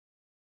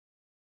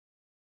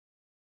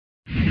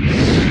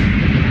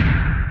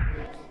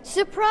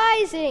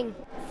Surprising.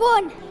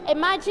 Fun.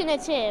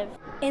 Imaginative.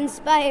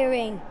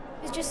 Inspiring.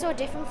 It was just so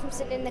different from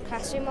sitting in the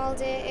classroom all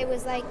day. It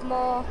was like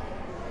more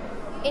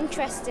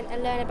interesting to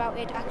learn about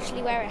it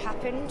actually where it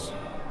happened.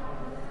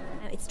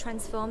 It's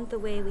transformed the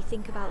way we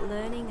think about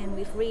learning, and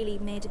we've really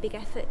made a big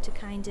effort to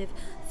kind of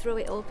throw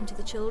it open to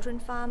the children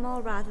far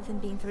more rather than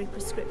being very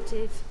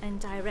prescriptive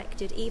and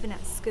directed even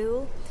at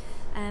school.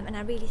 And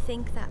I really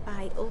think that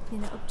by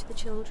opening it up to the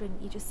children,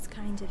 you just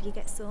you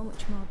get so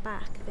much more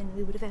back than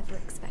we would have ever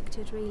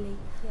expected, really.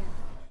 Yeah.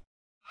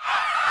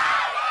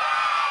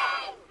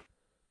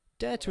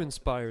 Dare to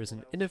Inspire is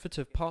an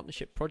innovative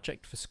partnership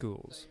project for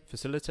schools,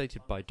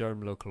 facilitated by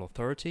Durham Local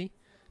Authority,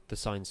 the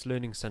Science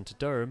Learning Centre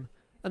Durham,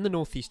 and the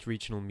North East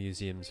Regional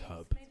Museums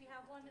Hub.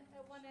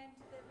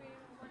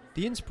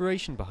 The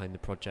inspiration behind the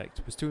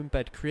project was to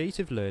embed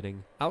creative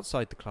learning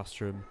outside the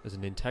classroom as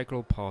an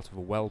integral part of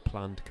a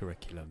well-planned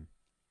curriculum.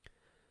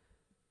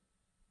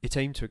 It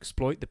aimed to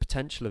exploit the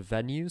potential of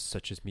venues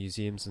such as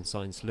museums and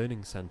science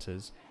learning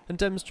centres and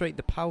demonstrate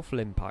the powerful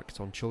impact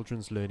on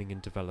children's learning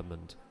and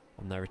development,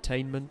 on their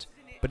attainment,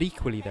 but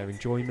equally their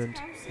enjoyment,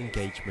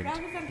 engagement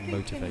and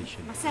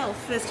motivation. Myself,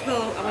 first of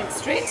all, I went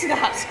straight to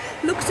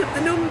that, looked up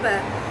the number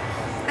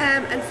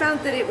and found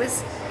that it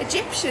was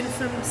Egyptian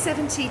from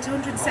 70 to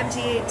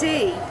 170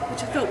 AD,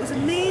 which I thought was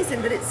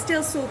amazing, that it's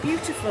still so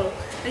beautiful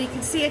and you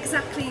can see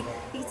exactly, you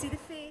can see the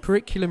face.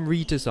 Curriculum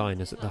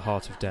redesign is at the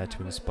heart of Dare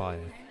to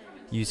Inspire,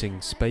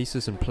 using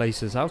spaces and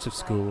places out of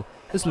school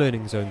as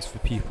learning zones for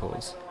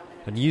pupils,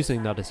 and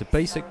using that as a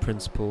basic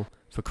principle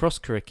for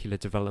cross-curricular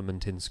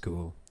development in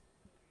school.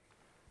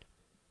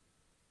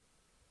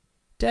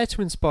 Dare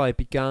to Inspire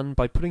began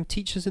by putting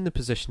teachers in the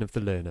position of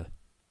the learner.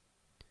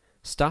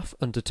 Staff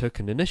undertook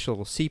an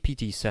initial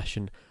CPD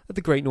session at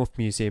the Great North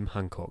Museum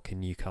Hancock in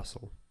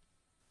Newcastle.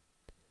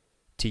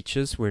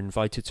 Teachers were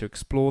invited to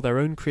explore their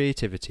own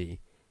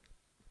creativity.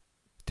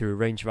 Through a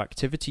range of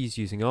activities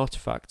using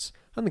artefacts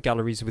and the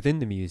galleries within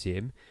the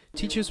museum,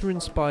 teachers were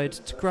inspired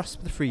to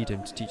grasp the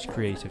freedom to teach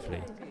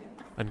creatively,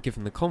 and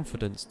given the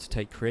confidence to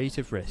take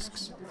creative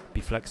risks,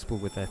 be flexible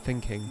with their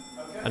thinking,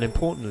 and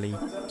importantly,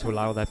 to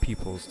allow their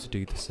pupils to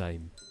do the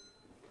same.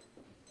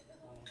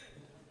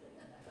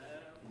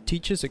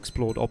 Teachers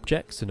explored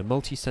objects in a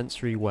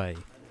multisensory way,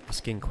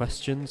 asking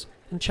questions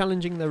and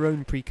challenging their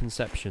own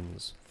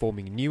preconceptions,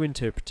 forming new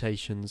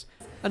interpretations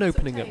and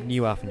opening up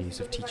new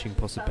avenues of teaching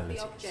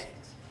possibilities.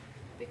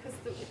 Because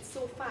it's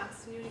so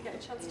fast and you only get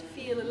a chance to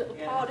feel a little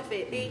part of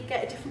it, they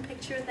get a different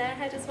picture in their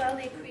head as well,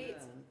 they create.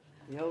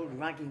 The old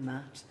raggy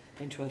mat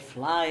into a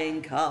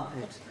flying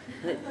carpet,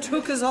 and it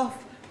took us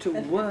off to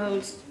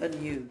worlds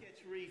anew.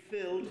 Gets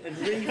refilled and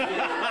refilled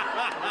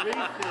and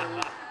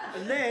refilled,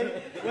 and then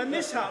when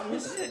this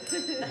happens,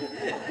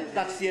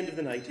 that's the end of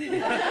the night.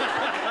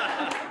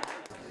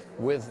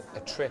 With a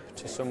trip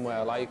to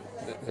somewhere like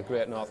the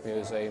Great North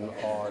Museum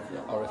or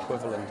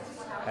equivalent,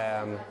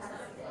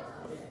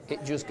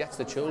 it just gets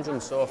the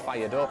children so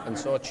fired up and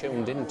so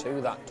tuned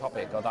into that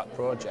topic or that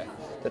project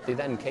that they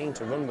then keen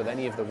to run with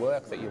any of the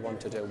work that you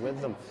want to do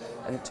with them.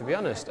 And to be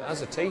honest,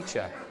 as a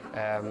teacher,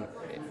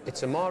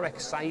 it's a more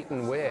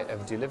exciting way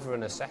of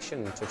delivering a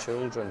session to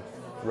children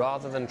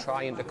rather than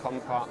trying to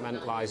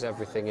compartmentalise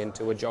everything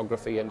into a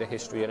geography and a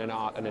history and an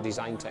art and a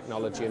design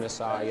technology and a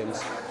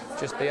science.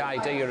 Just the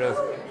idea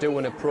of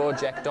doing a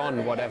project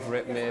on whatever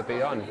it may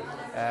be on.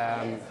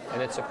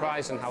 And it's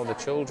surprising how the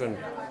children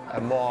are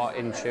more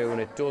in tune.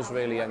 It does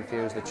really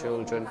enthuse the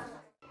children.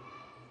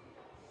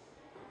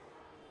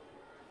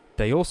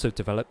 They also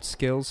developed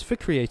skills for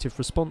creative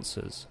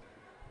responses.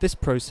 This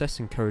process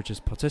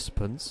encourages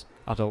participants,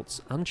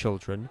 adults and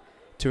children,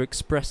 to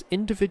express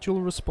individual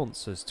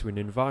responses to an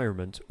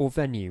environment or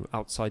venue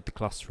outside the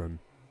classroom.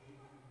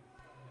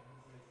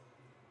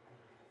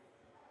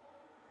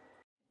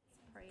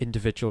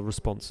 Individual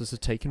responses are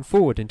taken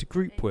forward into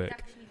group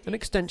work and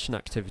extension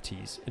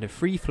activities in a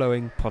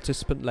free-flowing,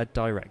 participant-led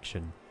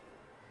direction.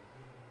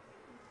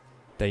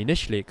 They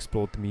initially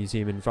explored the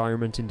museum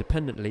environment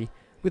independently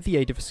with the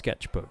aid of a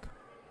sketchbook.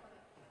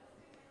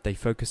 They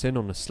focus in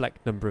on a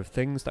select number of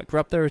things that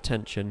grab their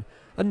attention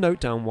and note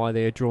down why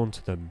they are drawn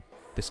to them.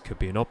 This could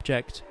be an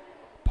object,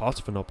 part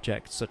of an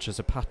object such as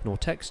a pattern or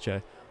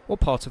texture, or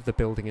part of the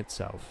building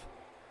itself.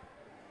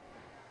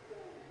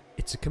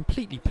 It's a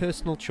completely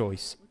personal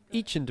choice.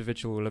 Each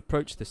individual will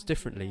approach this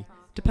differently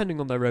depending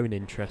on their own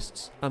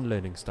interests and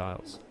learning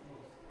styles.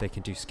 They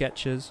can do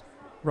sketches,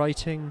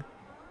 writing,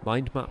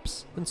 mind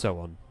maps, and so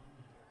on.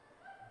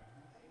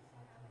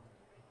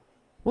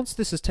 Once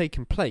this has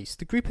taken place,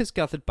 the group is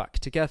gathered back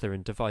together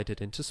and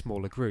divided into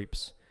smaller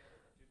groups.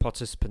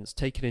 Participants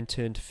take it in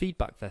turn to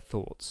feedback their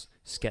thoughts,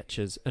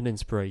 sketches and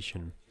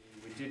inspiration.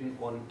 We didn't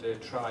want to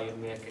try and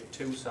make it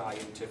too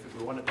scientific.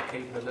 We wanted to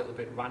keep it a little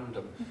bit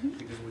random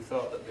because we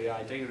thought that the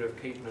idea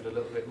of keeping it a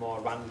little bit more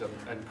random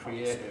and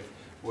creative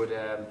would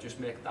just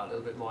make that a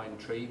little bit more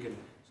intriguing.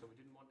 So we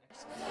didn't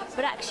want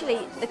But actually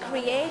the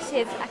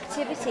creative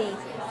activity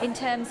in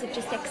terms of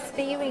just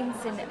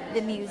experiencing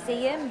the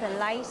museum, the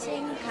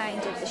lighting,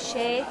 kind of the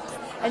shapes,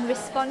 and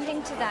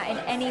responding to that in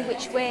any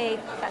which way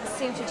that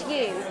suited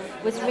you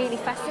was really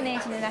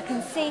fascinating, and I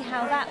can see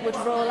how that would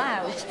roll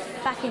out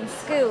back in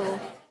school.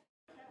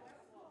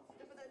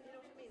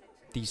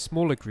 These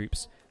smaller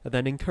groups are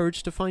then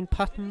encouraged to find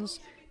patterns,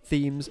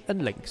 themes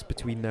and links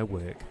between their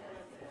work.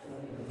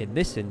 In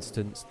this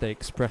instance, they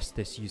express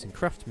this using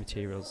craft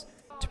materials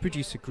to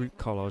produce a group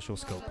collage or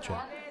sculpture.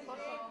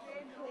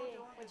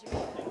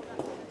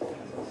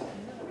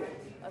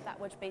 That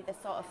would be the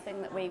sort of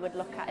thing that we would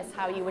look at, is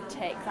how you would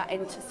take that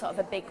into sort of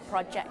a big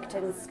project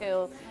in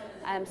school.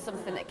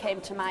 Something that came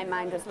to my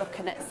mind was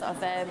looking at sort of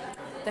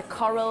the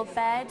coral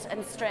bed,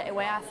 and straight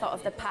away I thought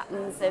of the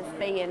patterns of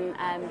being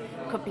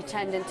could be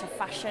turned into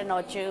fashion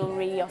or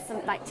jewellery or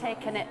something, like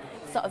taking it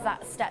sort of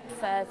that step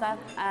further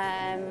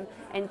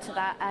into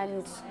that,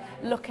 and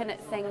looking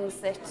at things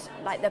that,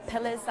 like the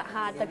pillars that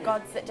had the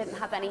gods that didn't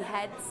have any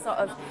heads, sort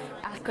of,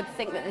 I could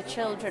think that the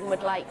children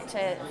would like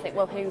to think,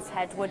 well, whose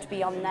head would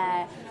be on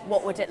there,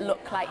 what would it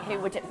look like, who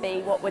would it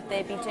be, what would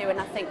they be doing.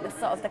 I think the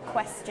sort of the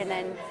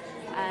questioning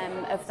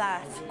of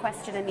that,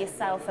 questioning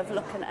yourself, of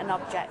looking at an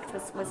object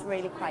was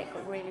really quite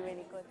good,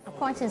 really good. I'm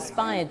quite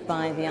inspired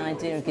by the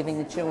idea of giving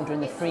the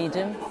children the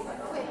freedom,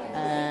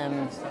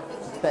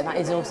 but that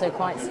is also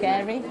quite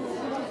scary,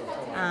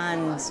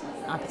 and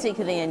I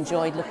particularly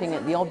enjoyed looking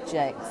at the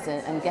objects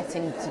and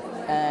getting to,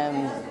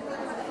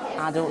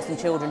 adults and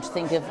children to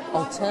think of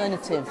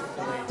alternative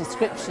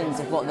descriptions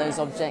of what those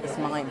objects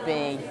might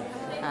be,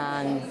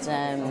 and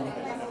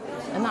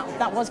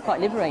that was quite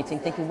liberating,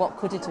 thinking what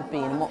could it have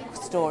been and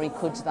what story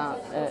could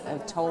that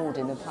have told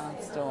in the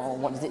past, or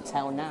what does it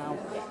tell now.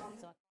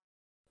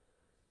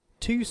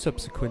 2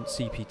 subsequent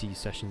CPD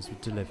sessions were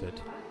delivered.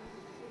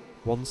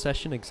 One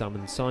session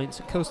examined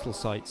science at coastal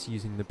sites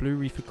using the Blue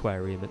Reef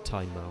Aquarium at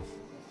Tyne. Lots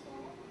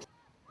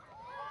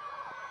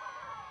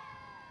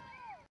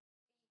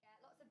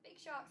of big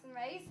sharks and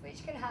rays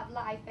which can have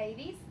live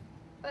babies,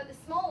 but the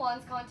small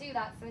ones can't do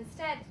that, so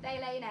instead they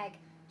lay an egg.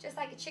 Just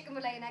like a chicken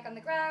would lay an egg on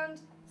the ground,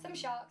 some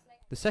sharks lay...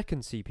 The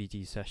second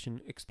CPD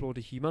session explored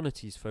a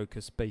humanities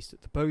focus based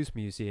at the Bowes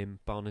Museum,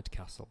 Barnard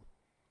Castle.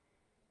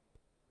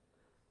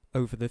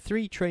 Over the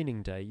 3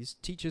 training days,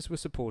 teachers were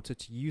supported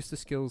to use the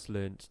skills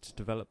learnt to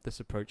develop this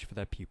approach for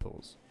their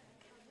pupils.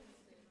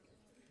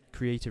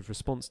 Creative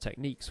response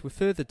techniques were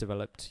further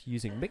developed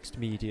using mixed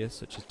media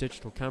such as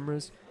digital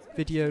cameras,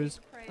 videos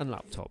and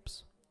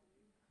laptops.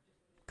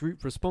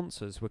 Group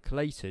responses were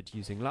collated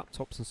using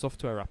laptops and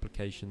software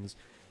applications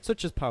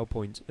such as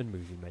PowerPoint and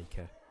Movie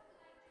Maker.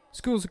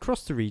 Schools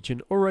across the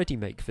region already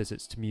make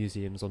visits to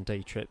museums on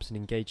day trips and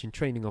engage in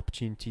training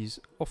opportunities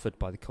offered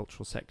by the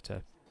cultural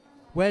sector.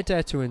 Where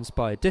Dare to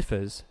Inspire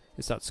differs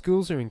is that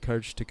schools are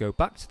encouraged to go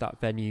back to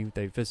that venue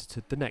they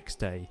visited the next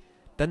day,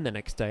 then the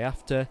next day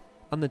after,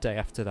 and the day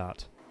after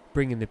that.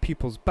 Bringing the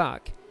pupils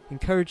back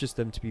encourages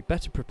them to be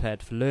better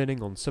prepared for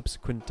learning on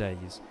subsequent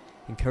days,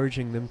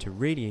 encouraging them to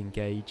really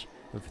engage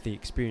and for the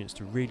experience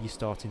to really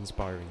start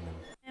inspiring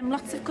them.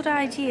 Lots of good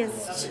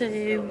ideas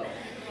to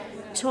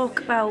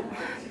talk about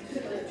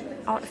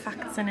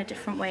artefacts in a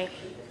different way,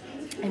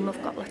 and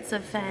we've got lots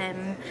of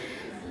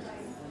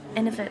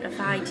innovative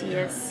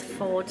ideas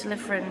for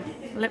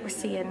delivering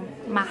literacy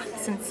and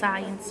maths and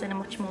science in a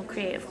much more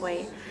creative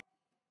way.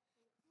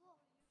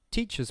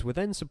 Teachers were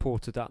then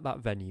supported at that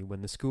venue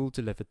when the school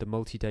delivered the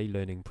multi-day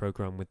learning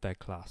programme with their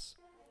class.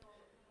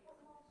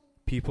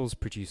 Pupils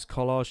produced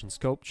collage and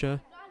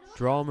sculpture,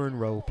 drama and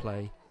role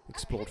play,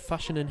 explored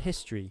fashion and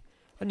history,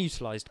 and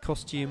utilised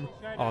costume,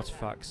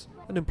 artefacts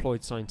and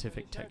employed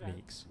scientific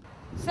techniques.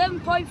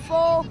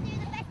 7.4,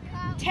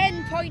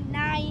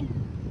 10.9.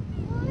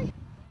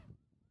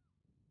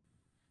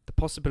 The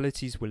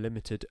possibilities were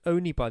limited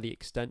only by the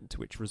extent to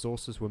which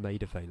resources were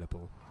made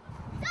available.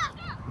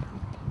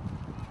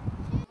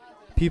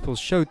 Pupils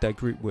showed their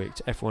group work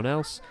to everyone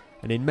else,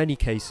 and in many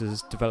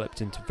cases developed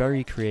into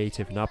very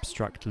creative and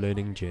abstract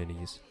learning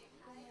journeys.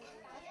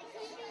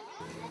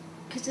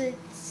 Because at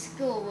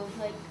school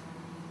we've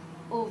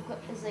all we've got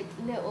is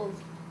little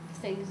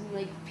things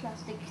and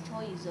plastic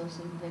toys or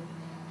something,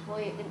 so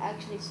you can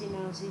actually see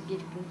now, so you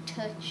can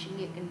touch and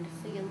you can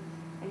feel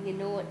and you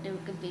know what they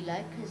could be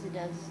like, because it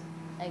has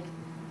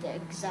the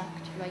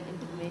exact right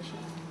information.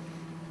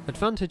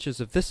 Advantages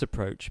of this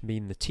approach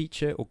mean the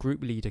teacher or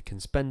group leader can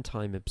spend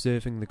time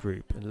observing the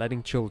group and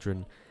letting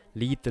children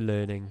lead the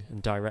learning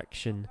and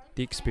direction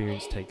the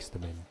experience takes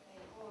them in.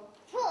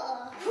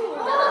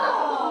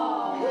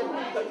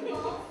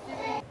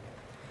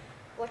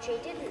 What she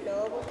didn't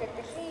know was that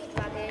the sea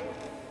dragon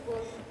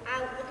was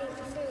out looking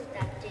for food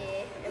that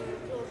day and was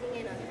closing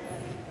in on her.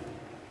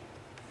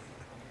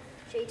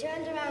 She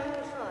turned around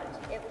and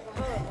thought it was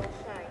a horrible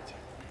sight.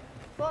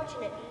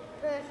 Fortunately,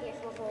 Perseus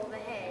was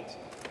overhead.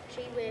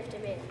 She waved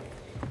him in.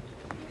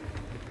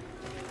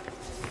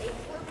 They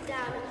swooped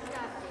down and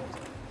started.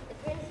 The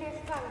princess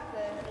found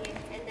Perseus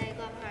and they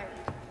got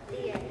married.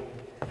 The end.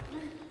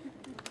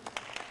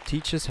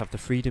 Teachers have the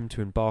freedom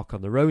to embark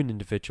on their own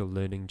individual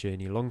learning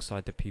journey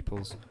alongside the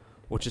pupils,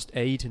 or just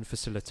aid and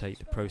facilitate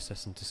the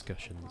process and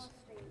discussions.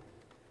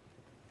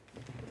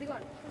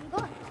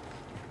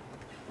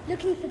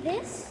 Looking for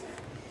this?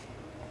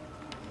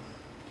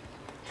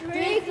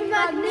 Drake the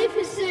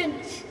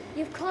Magnificent!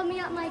 You've caught me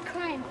at my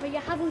crime, but you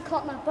haven't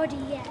caught my body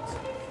yet.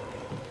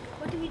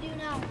 What do we do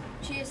now?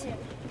 Chase him.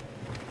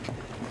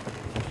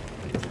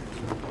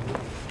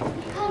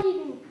 You can't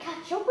even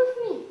catch up with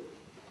me.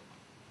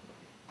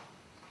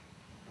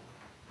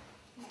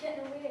 He's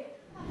getting away.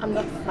 I'm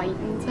not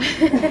frightened.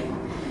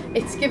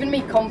 It's given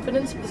me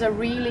confidence because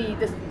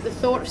the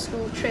thought of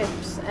school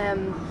trips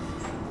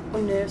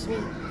unnerves me.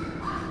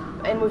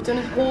 And we've done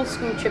a whole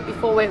school trip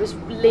before where it was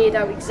laid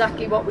out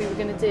exactly what we were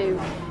going to do,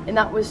 and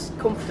that was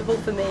comfortable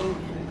for me,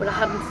 but I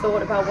hadn't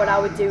thought about what I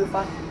would do if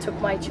I took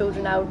my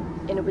children out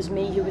and it was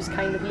me who was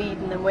kind of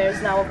leading them,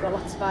 whereas now I've got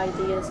lots of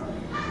ideas.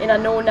 And I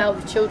know now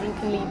the children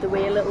can lead the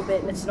way a little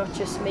bit, and it's not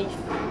just me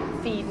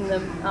feeding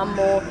them. I'm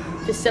more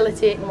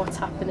facilitating what's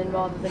happening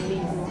rather than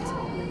leading what's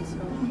happening.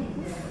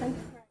 So.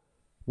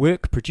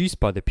 Work produced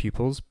by the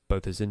pupils,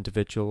 both as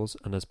individuals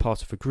and as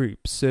part of a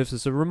group, serves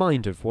as a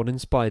reminder of what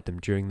inspired them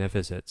during their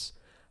visits,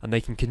 and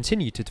they can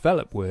continue to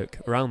develop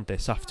work around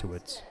this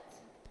afterwards.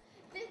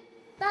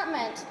 That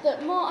meant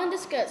that more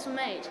underskirts were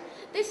made.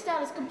 This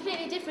style is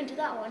completely different to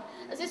that one,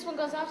 as this one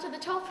goes out at the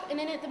top and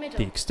in at the middle.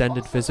 The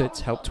extended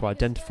visits help to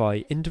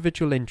identify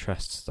individual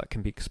interests that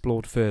can be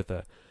explored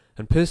further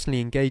and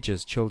personally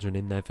engages children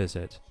in their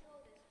visit.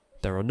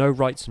 There are no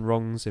rights and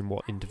wrongs in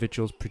what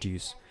individuals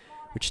produce,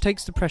 which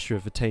takes the pressure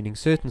of attaining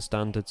certain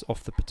standards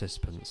off the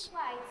participants.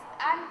 Whites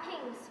and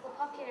pinks were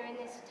popular in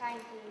this time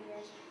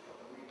period.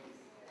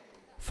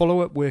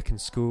 Follow-up work in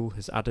school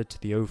has added to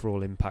the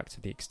overall impact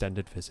of the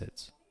extended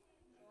visits.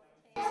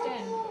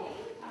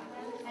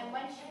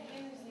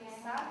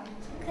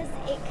 Because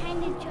it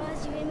kind of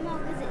draws you in more,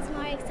 because it's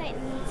more exciting,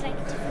 it's like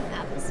a different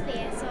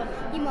atmosphere, so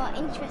you're more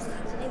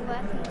interested in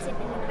working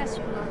sitting in the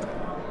classroom all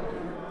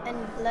day.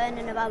 And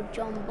learning about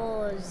John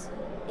Bowes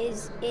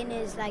is in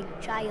his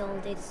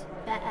child, it's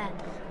better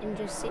than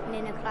just sitting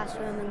in a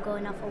classroom and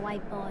going off a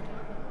whiteboard.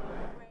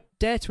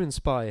 Dare to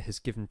Inspire has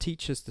given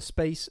teachers the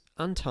space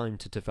and time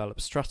to develop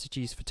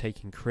strategies for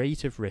taking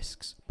creative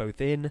risks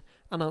both in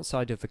and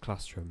outside of the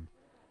classroom,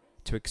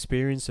 to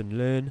experience and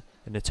learn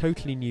in a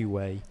totally new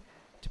way,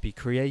 to be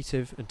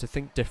creative and to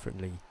think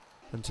differently,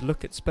 and to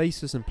look at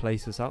spaces and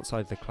places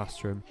outside the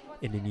classroom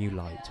in a new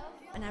light.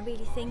 And I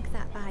really think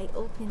that by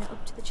opening it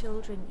up to the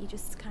children, you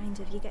just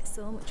you get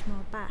so much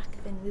more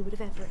back than we would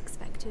have ever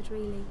expected,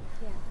 really.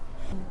 Yeah.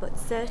 But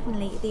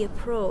certainly the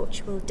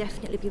approach will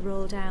definitely be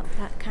rolled out,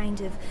 that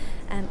kind of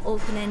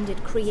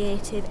open-ended,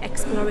 creative,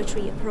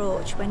 exploratory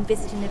approach when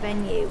visiting a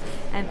venue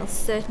will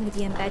certainly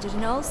be embedded,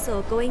 and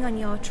also going on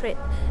your trip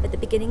at the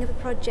beginning of a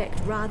project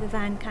rather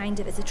than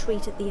kind of as a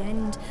treat at the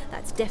end,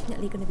 that's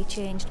definitely going to be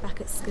changed back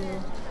at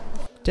school.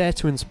 Dare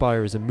to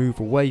Inspire is a move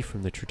away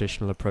from the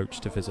traditional approach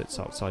to visits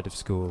outside of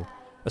school,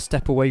 a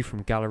step away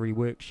from gallery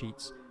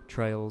worksheets,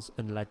 trails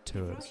and led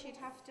tours.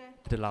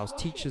 It allows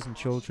teachers and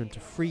children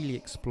to freely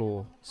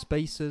explore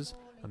spaces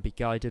and be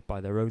guided by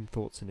their own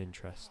thoughts and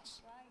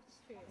interests.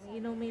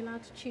 You're normally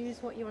allowed to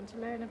choose what you want to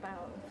learn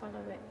about and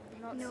follow it.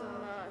 Not so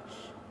much.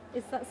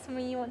 Is that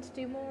something you want to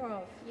do more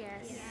of?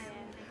 Yes. Yeah.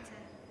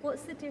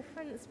 What's the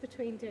difference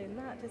between doing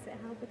that? Does it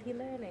help with your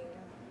learning?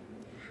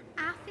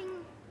 I think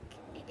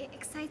it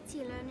excites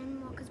you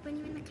learning more, because when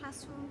you're in the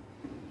classroom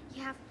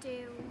you have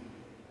to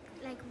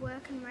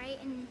work and write,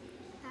 and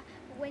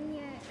when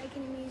you're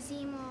in a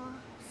museum or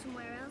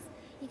somewhere else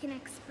you can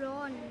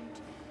explore and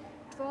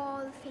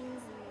draw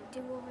things and do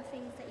other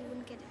things that you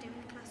wouldn't get to do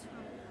in the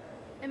classroom.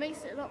 It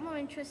makes it a lot more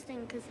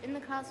interesting, because in the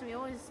classroom you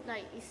always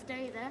you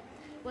stay there,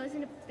 whereas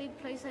in a big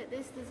place like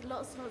this there's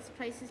lots and lots of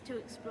places to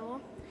explore,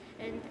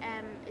 and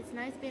it's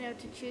nice being able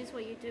to choose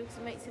what you do, because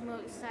it makes it more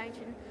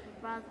exciting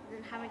rather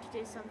than having to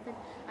do something.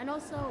 And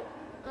also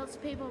lots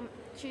of people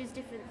choose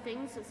different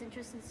things, so it's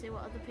interesting to see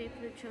what other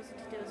people have chosen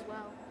to do as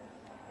well.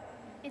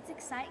 It's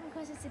exciting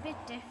because it's a bit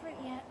different.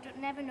 You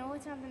never know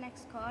what's on the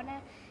next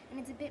corner, and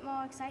it's a bit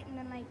more exciting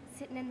than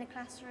sitting in the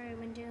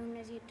classroom and doing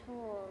as you're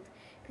told,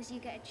 because you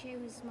get to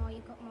choose more,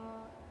 you've got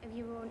more of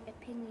your own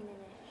opinion in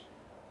it.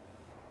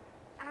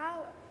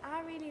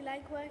 I really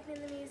like working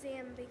in the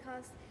museum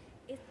because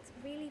it's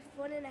really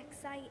fun and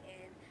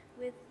exciting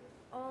with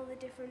all the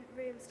different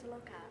rooms to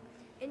look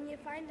at, and you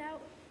find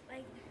out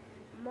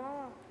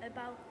more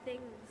about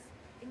things,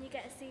 and you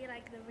get to see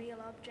the real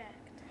object.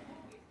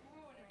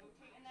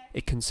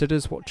 It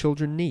considers what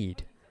children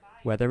need,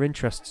 where their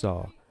interests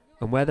are,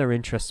 and where their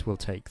interests will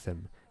take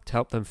them, to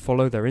help them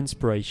follow their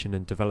inspiration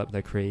and develop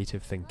their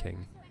creative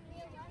thinking.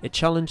 It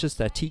challenges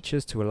their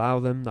teachers to allow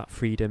them that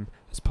freedom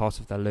as part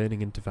of their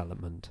learning and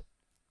development.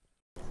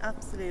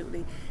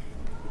 Absolutely.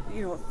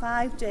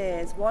 5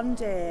 days, 1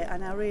 day,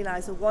 and I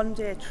realise a 1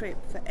 day trip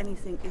for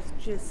anything is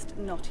just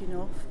not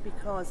enough,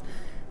 because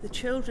the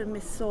children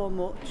miss so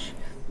much.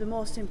 The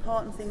most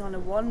important thing on a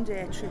 1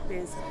 day trip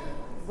is,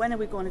 when are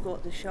we going to go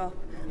to the shop,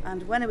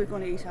 and when are we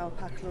going to eat our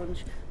packed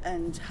lunch,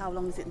 and how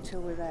long is it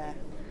until we're there?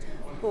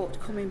 But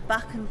coming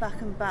back and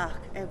back and back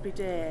every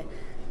day,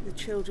 the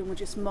children were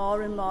just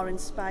more and more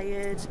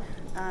inspired,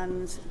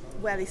 and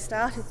where they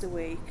started the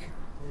week,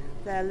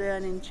 their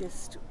learning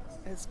just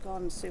has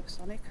gone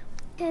supersonic.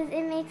 Because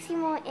it makes you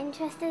more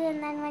interested,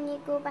 and then when you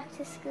go back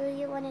to school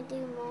you want to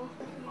do more.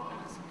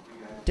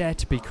 Dare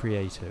to be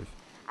creative.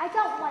 I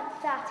don't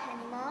want that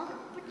anymore.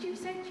 But you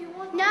said you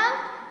wanted. No?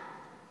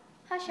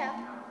 Hush up.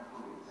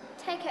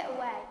 Take it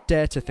away.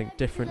 Dare to think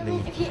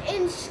differently. If you're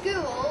in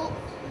school,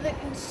 they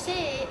can see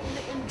it,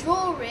 they can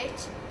draw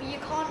it, but you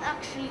can't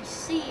actually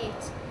see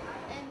it.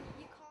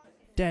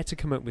 Dare to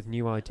come up with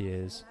new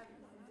ideas.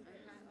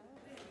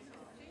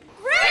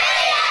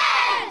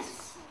 Brilliant!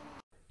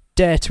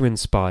 Dare to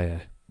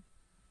inspire.